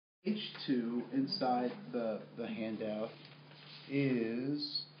Page two inside the handout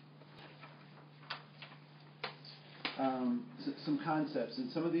is some concepts,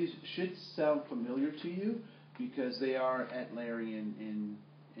 and some of these should sound familiar to you because they are at Larry in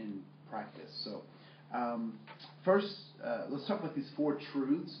practice. So, first, let's talk about these four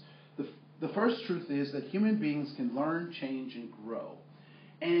truths. The first truth is that human beings can learn, change, and grow.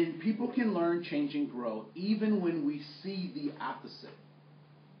 And people can learn, change, and grow even when we see the opposite,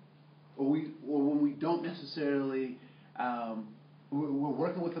 or when we don't necessarily, we're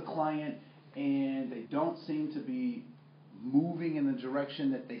working with a client and they don't seem to be moving in the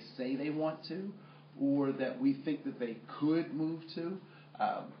direction that they say they want to, or that we think that they could move to.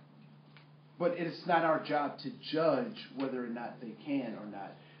 Um, but it's not our job to judge whether or not they can or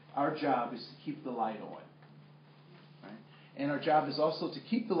not. Our job is to keep the light on. Right? And our job is also to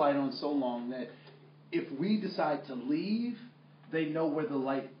keep the light on so long that if we decide to leave, they know where the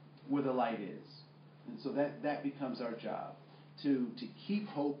light is. And so that becomes our job, to keep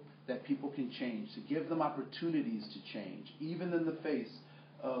hope that people can change, to give them opportunities to change, even in the face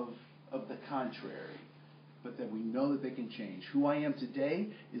of the contrary, but that we know that they can change. Who I am today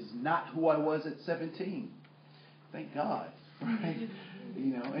is not who I was at 17. Thank God, right?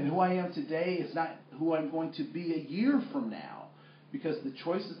 And who I am today is not who I'm going to be a year from now, because the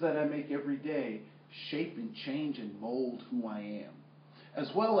choices that I make every day shape and change and mold who I am, as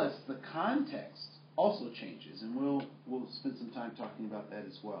well as the context also changes, and we'll spend some time talking about that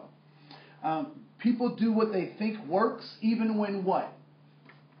as well. People do what they think works, even when what?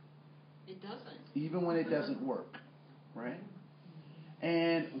 It doesn't. Even when it doesn't work, right?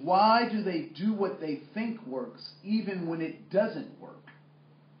 And why do they do what they think works, even when it doesn't work?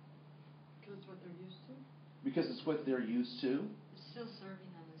 Because it's what they're used to. Because it's what they're used to. It's still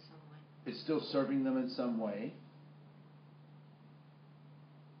serving them in some way. It's still serving them in some way.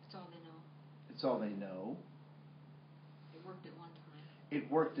 It's all they know. It's all they know. It worked at one time.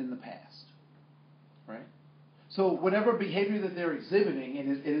 It worked in the past, right? So whatever behavior that they're exhibiting,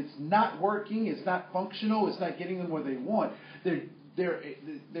 and it's not working, it's not functional, it's not getting them where they want,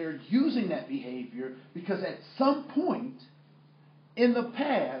 they're using that behavior because at some point in the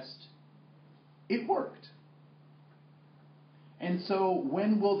past it worked. And so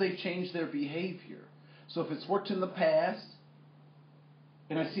when will they change their behavior? So if it's worked in the past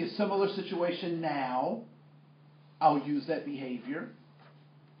and I see a similar situation now, I'll use that behavior.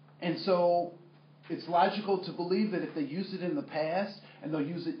 And so it's logical to believe that if they use it in the past and they'll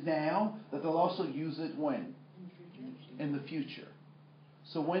use it now, that they'll also use it when? In the future.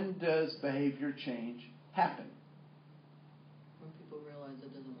 So when does behavior change happen? When people realize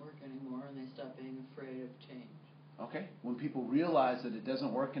it doesn't work anymore and they stop being afraid of change. Okay? When people realize that it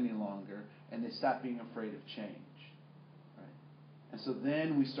doesn't work any longer and they stop being afraid of change. Right? And so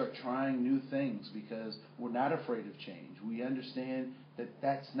then we start trying new things because we're not afraid of change. We understand that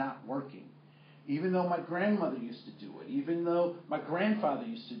that's not working. Even though my grandmother used to do it, even though my grandfather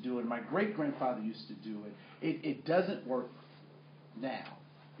used to do it, my great-grandfather used to do it, it doesn't work now.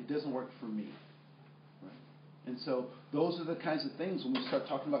 It doesn't work for me. Right? And so those are the kinds of things when we start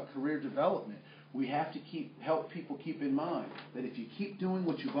talking about career development. We have to help people keep in mind that if you keep doing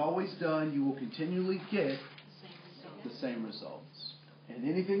what you've always done, you will continually get the same results. And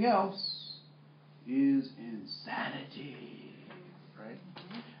anything else is insanity.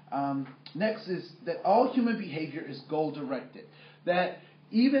 Right? Next is that all human behavior is goal-directed. That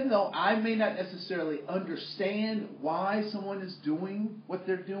even though I may not necessarily understand why someone is doing what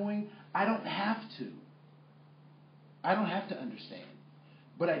they're doing, I don't have to. I don't have to understand.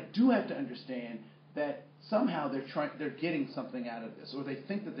 But I do have to understand that somehow they're getting something out of this, or they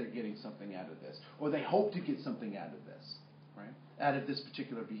think that they're getting something out of this, or they hope to get something out of this, right? Out of this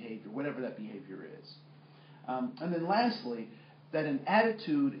particular behavior, whatever that behavior is. And then lastly, that an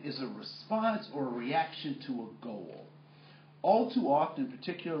attitude is a response or a reaction to a goal. All too often,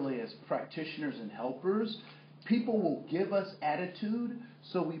 particularly as practitioners and helpers, people will give us attitude,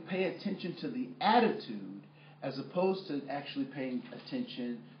 so we pay attention to the attitude as opposed to actually paying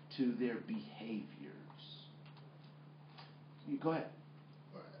attention to their behaviors. You go ahead.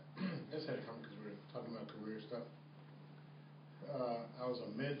 I just had to come because we were talking about career stuff. I was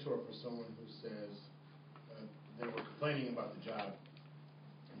a mentor for someone who says they were complaining about the job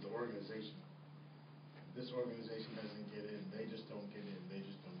and the organization. This organization doesn't get it, and they just don't get it, and they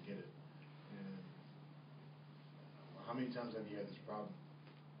just don't get it. And how many times have you had this problem?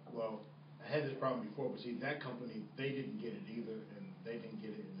 Well, I had this problem before, but see, that company, they didn't get it either, and they didn't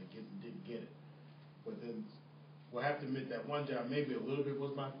get it, and they didn't get it. But then, we'll have to admit that one job, maybe a little bit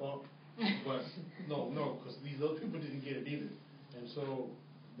was my fault, but no, because these other people didn't get it either. And so,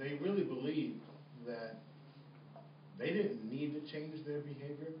 they really believed that they didn't need to change their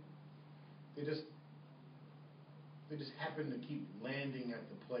behavior. They just happened to keep landing at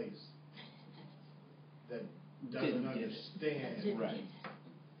the place that doesn't understand. Right.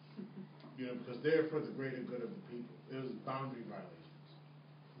 You know, because they're for the greater good of the people. It was boundary violations.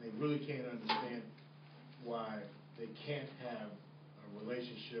 They really can't understand why they can't have a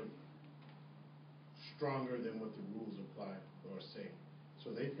relationship stronger than what the rules apply or say. So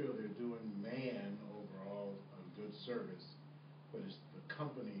they feel they're doing man overall a good service, but it's the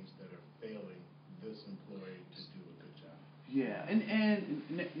companies that are failing this employee to do a good job. Yeah, and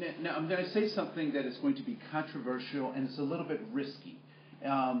now I'm going to say something that is going to be controversial and it's a little bit risky,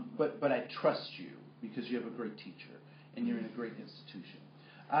 but I trust you because you have a great teacher and you're in a great institution.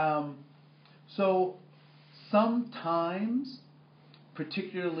 So sometimes,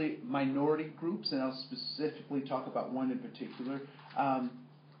 particularly minority groups, and I'll specifically talk about one in particular,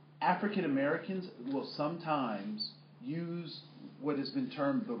 African Americans will sometimes use what has been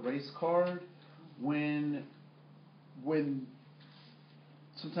termed the race card when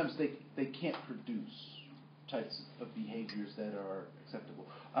sometimes they can't produce types of behaviors that are acceptable.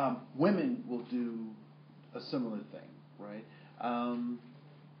 Women will do a similar thing, right? One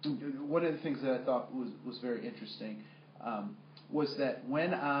of the things that I thought was very interesting was that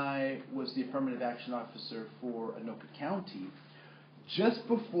when I was the affirmative action officer for Anoka County, just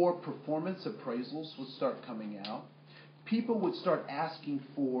before performance appraisals would start coming out, people would start asking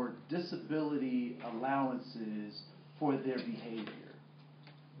for disability allowances for their behavior.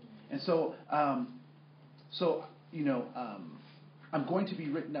 And so, I'm going to be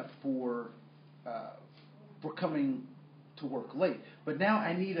written up for coming to work late. But now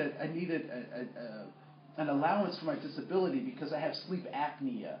I need an allowance for my disability because I have sleep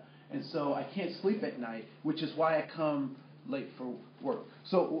apnea, and so I can't sleep at night, which is why I come late for work.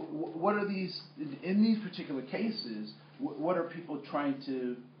 So what are these, in these particular cases, what are people trying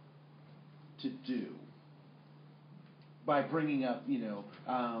to do by bringing up,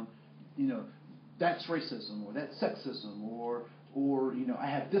 that's racism or that's sexism or I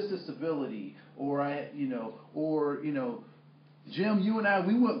have this disability or Jim, you and I,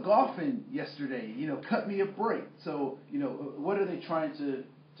 we went golfing yesterday, cut me a break. So, what are they trying to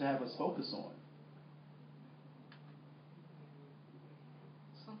have us focus on?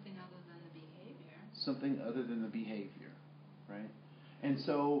 Something other than the behavior. Something other than the behavior, right? And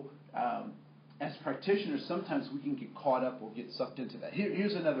so, as practitioners, sometimes we can get caught up or get sucked into that.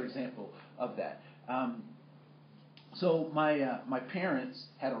 Here's another example of that. So my parents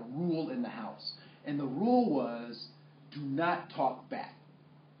had a rule in the house, and the rule was do not talk back.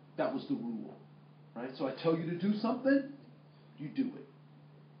 That was the rule, right? So I tell you to do something, you do it.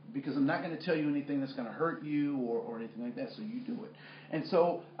 Because I'm not going to tell you anything that's going to hurt you or anything like that, so you do it. And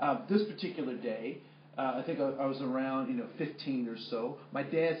so this particular day, I think I was around 15 or so, my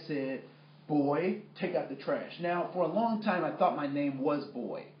dad said, "Boy, take out the trash." Now, for a long time, I thought my name was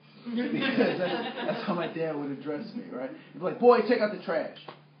Boy. Because that's how my dad would address me, right? He'd be like, "Boy, take out the trash."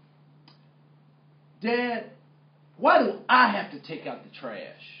 "Dad, why do I have to take out the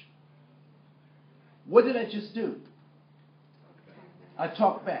trash?" What did I just do? I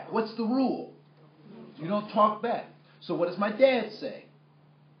talk back. What's the rule? You don't talk back. So what does my dad say?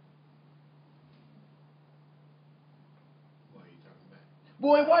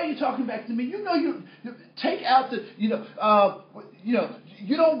 "Boy, why are you talking back to me? You take out the, you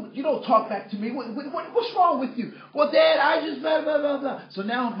don't talk back to me. What's wrong with you?" "Well, Dad, I just blah, blah, blah, blah." So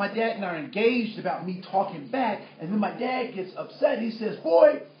now my dad and I are engaged about me talking back, and then my dad gets upset. He says,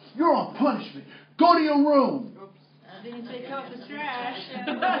 "Boy, you're on punishment. Go to your room." Didn't take out the trash. As a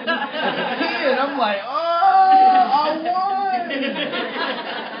kid, I'm like, I won.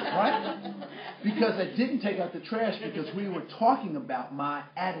 Right? Because I didn't take out the trash because we were talking about my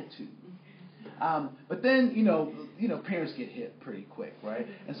attitude. But then, parents get hip pretty quick, right?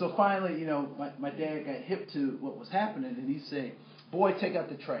 And so finally, my dad got hip to what was happening, and he'd say, "Boy, take out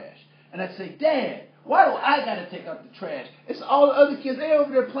the trash." And I'd say, "Dad, why do I got to take out the trash? It's all the other kids. They over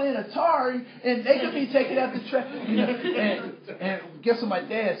there playing Atari, and they could be taking out the trash." And guess what my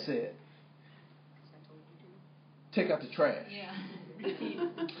dad said? "Take out the trash." Yeah.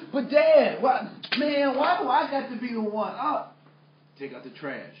 "But Dad, why do I got to be the one?" "Oh, take out the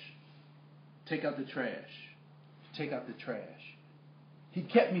trash. Take out the trash. Take out the trash." He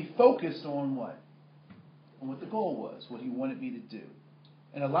kept me focused on what? On what the goal was, what he wanted me to do.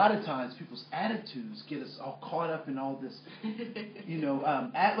 And a lot of times, people's attitudes get us all caught up in all this.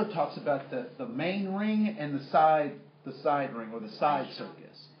 Adler talks about the main ring and the side ring or the side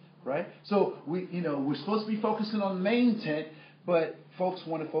circus, right? So we're supposed to be focusing on the main tent, but folks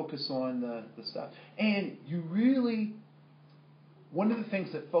want to focus on the stuff. And you really, one of the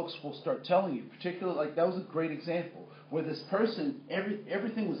things that folks will start telling you, particularly, like that was a great example, where this person,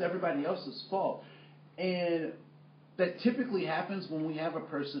 everything was everybody else's fault. And that typically happens when we have a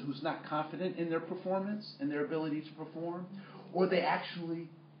person who's not confident in their performance and their ability to perform, or they actually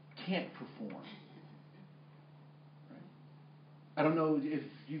can't perform. Right? I don't know if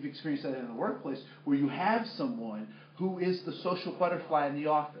you've experienced that in the workplace, where you have someone who is the social butterfly in the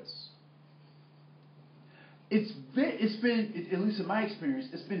office. It's been, at least in my experience,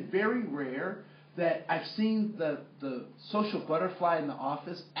 it's been very rare that I've seen the social butterfly in the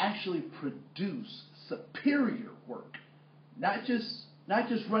office actually produce superior work. Not just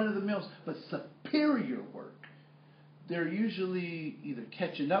run-of-the-mills, but superior work. They're usually either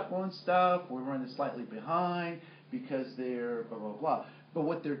catching up on stuff or running slightly behind because they're blah, blah, blah. But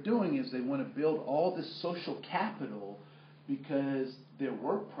what they're doing is they want to build all this social capital because their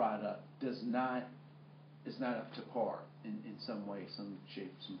work product is not up to par in some way, some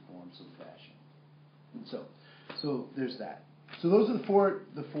shape, some form, some fashion. And so there's that. So those are the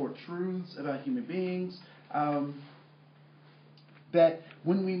four truths about human beings. That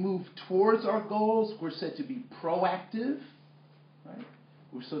when we move towards our goals, we're said to be proactive, right?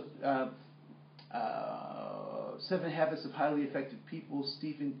 We're so 7 Habits of Highly Effective People.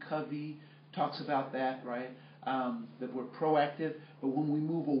 Stephen Covey talks about that, right? That we're proactive, but when we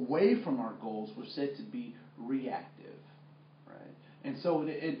move away from our goals, we're said to be reactive, right? And so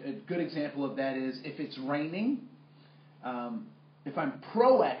a good example of that is if it's raining. If I'm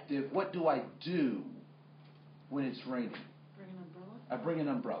proactive, what do I do when it's raining? Bring an umbrella? I bring an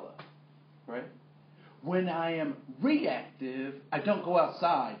umbrella, right? When I am reactive, I don't go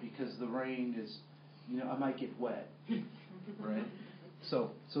outside because the rain is, I might get wet, right?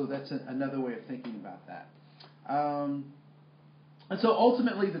 So that's another way of thinking about that. And so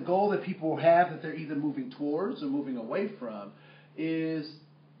ultimately the goal that people have that they're either moving towards or moving away from is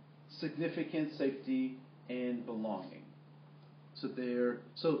significance, safety, and belonging.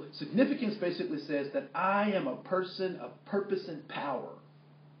 So significance basically says that I am a person of purpose and power.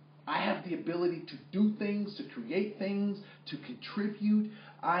 I have the ability to do things, to create things, to contribute.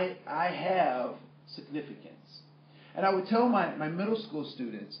 I have significance. And I would tell my middle school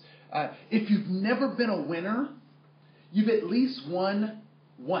students, if you've never been a winner, you've at least won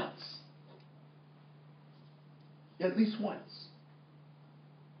once. At least once.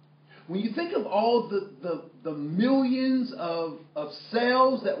 When you think of all the millions of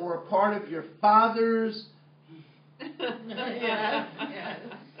cells that were a part of your father's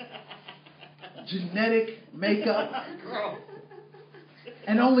genetic makeup,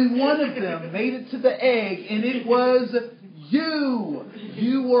 and only one of them made it to the egg, and it was you.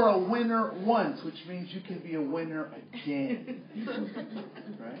 You were a winner once, which means you can be a winner again.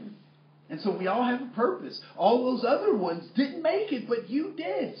 Right? And so we all have a purpose. All those other ones didn't make it, but you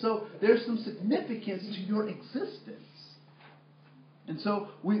did. So there's some significance to your existence. And so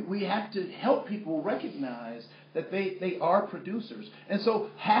we have to help people recognize that they are producers. And so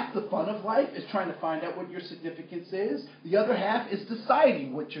half the fun of life is trying to find out what your significance is. The other half is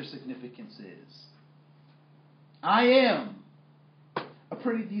deciding what your significance is. I am a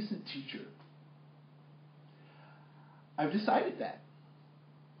pretty decent teacher. I've decided that.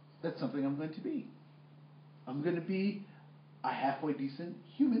 That's something I'm going to be. I'm going to be a halfway decent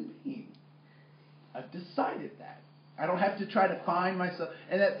human being. I've decided that. I don't have to try to find myself.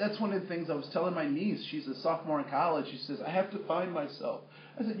 And that's one of the things I was telling my niece. She's a sophomore in college. She says, I have to find myself.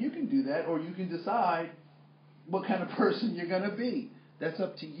 I said, you can do that, or you can decide what kind of person you're going to be. That's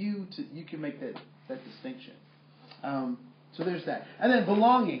up to you. You can make that distinction. So there's that. And then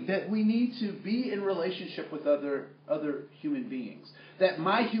belonging, that we need to be in relationship with other human beings. That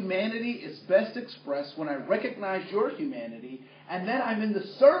my humanity is best expressed when I recognize your humanity, and then I'm in the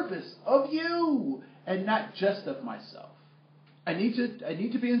service of you and not just of myself. I need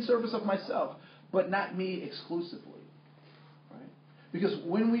to be in service of myself, but not me exclusively. Right? Because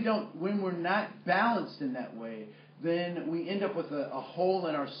when we're not balanced in that way, then we end up with a hole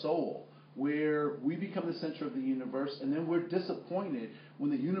in our soul, where we become the center of the universe, and then we're disappointed when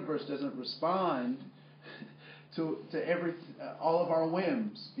the universe doesn't respond to all of our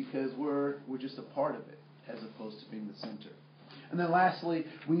whims, because we're just a part of it as opposed to being the center. And then lastly,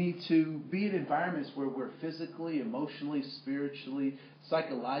 we need to be in environments where we're physically, emotionally, spiritually,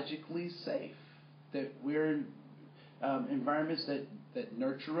 psychologically safe. That we're in environments that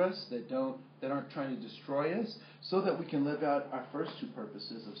nurture us, that aren't trying to destroy us, so that we can live out our first two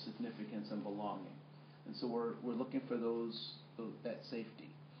purposes of significance and belonging. And so we're looking for that safety.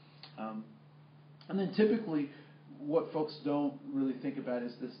 And then typically what folks don't really think about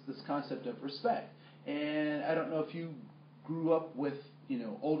is this concept of respect. And I don't know if you grew up with,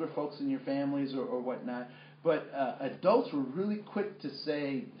 older folks in your families or whatnot, but adults were really quick to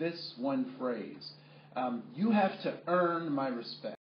say this one phrase: you have to earn my respect.